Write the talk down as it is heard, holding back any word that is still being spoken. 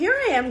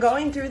I'm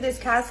going through this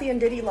Cassie and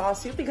Diddy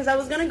lawsuit because I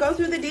was gonna go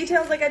through the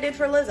details like I did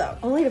for Lizzo,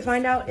 only to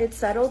find out it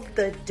settled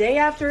the day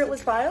after it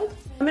was filed.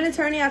 I'm an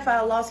attorney, I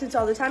file lawsuits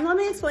all the time. Let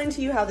me explain to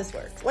you how this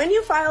works. When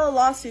you file a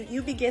lawsuit,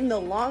 you begin the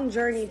long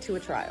journey to a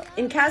trial.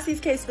 In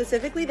Cassie's case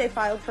specifically, they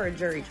filed for a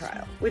jury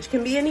trial, which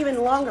can be an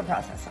even longer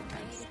process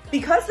sometimes.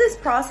 Because this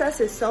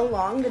process is so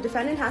long, the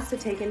defendant has to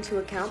take into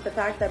account the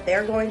fact that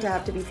they're going to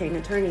have to be paying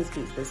attorney's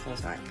fees this whole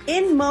time.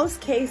 In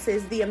most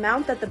cases, the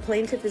amount that the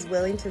plaintiff is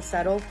willing to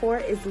settle for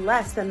is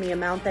less than the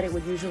amount that it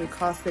would usually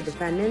cost the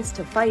defendants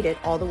to fight it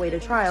all the way to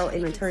trial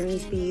in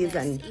attorney's fees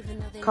and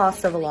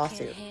costs of a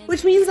lawsuit.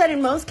 Which means that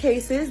in most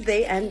cases,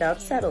 they end up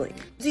settling.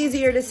 It's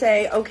easier to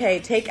say, okay,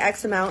 take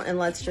X amount and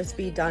let's just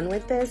be done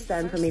with this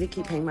than for me to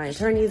keep paying my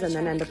attorneys and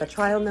then end up at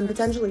trial and then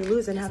potentially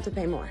lose and have to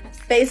pay more.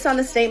 Based on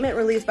a statement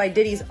released by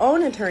Diddy's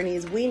own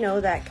attorneys, we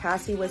know that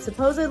Cassie was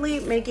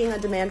supposedly making a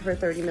demand for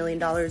 $30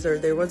 million, or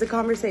there was a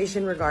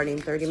conversation regarding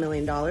 $30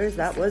 million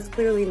that was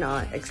clearly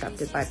not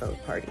accepted by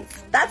both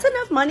parties. That's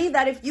enough money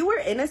that if you were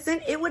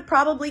innocent, it would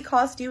probably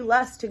cost you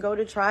less to go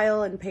to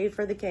trial and pay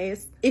for the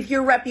case. If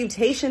your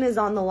reputation is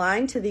on the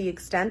line to the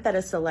extent that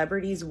a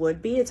celebrity's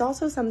would be, it's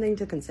also something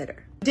to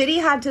consider. Diddy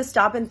had to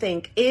stop and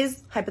think,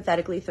 is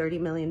hypothetically $30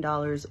 million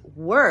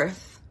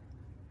worth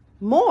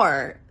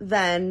more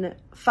than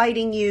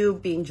fighting you,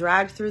 being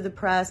dragged through the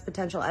press,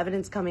 potential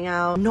evidence coming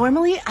out?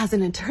 Normally, as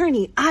an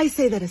attorney, I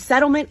say that a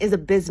settlement is a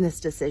business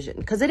decision,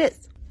 because it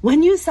is.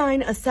 When you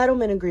sign a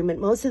settlement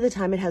agreement, most of the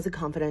time it has a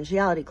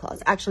confidentiality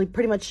clause. Actually,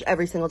 pretty much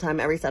every single time,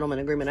 every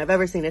settlement agreement I've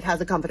ever seen, it has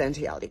a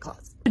confidentiality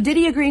clause.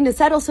 Diddy agreeing to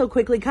settle so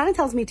quickly kind of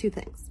tells me two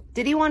things.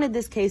 Diddy wanted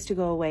this case to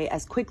go away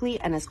as quickly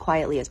and as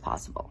quietly as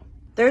possible.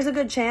 There's a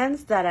good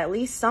chance that at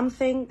least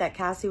something that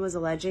Cassie was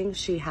alleging,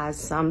 she has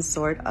some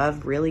sort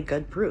of really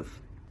good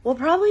proof. We'll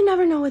probably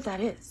never know what that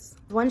is.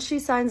 Once she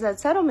signs that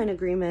settlement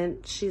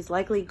agreement, she's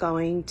likely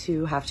going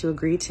to have to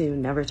agree to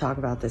never talk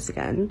about this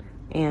again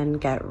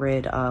and get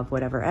rid of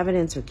whatever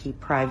evidence or keep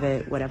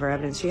private whatever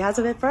evidence she has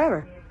of it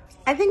forever.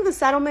 I think the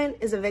settlement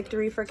is a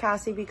victory for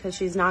Cassie because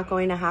she's not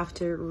going to have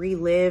to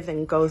relive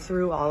and go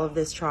through all of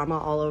this trauma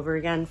all over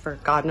again for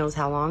God knows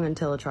how long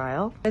until a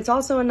trial. It's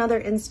also another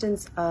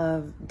instance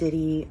of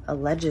Diddy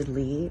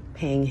allegedly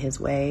paying his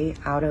way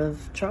out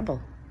of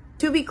trouble.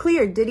 To be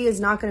clear, Diddy is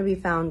not going to be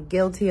found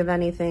guilty of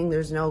anything.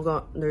 There's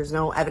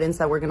no evidence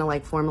that we're going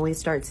to formally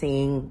start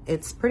seeing.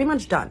 It's pretty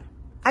much done.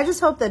 I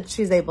just hope that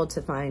she's able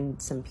to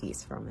find some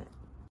peace from it.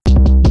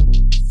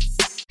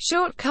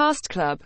 Short Cast Club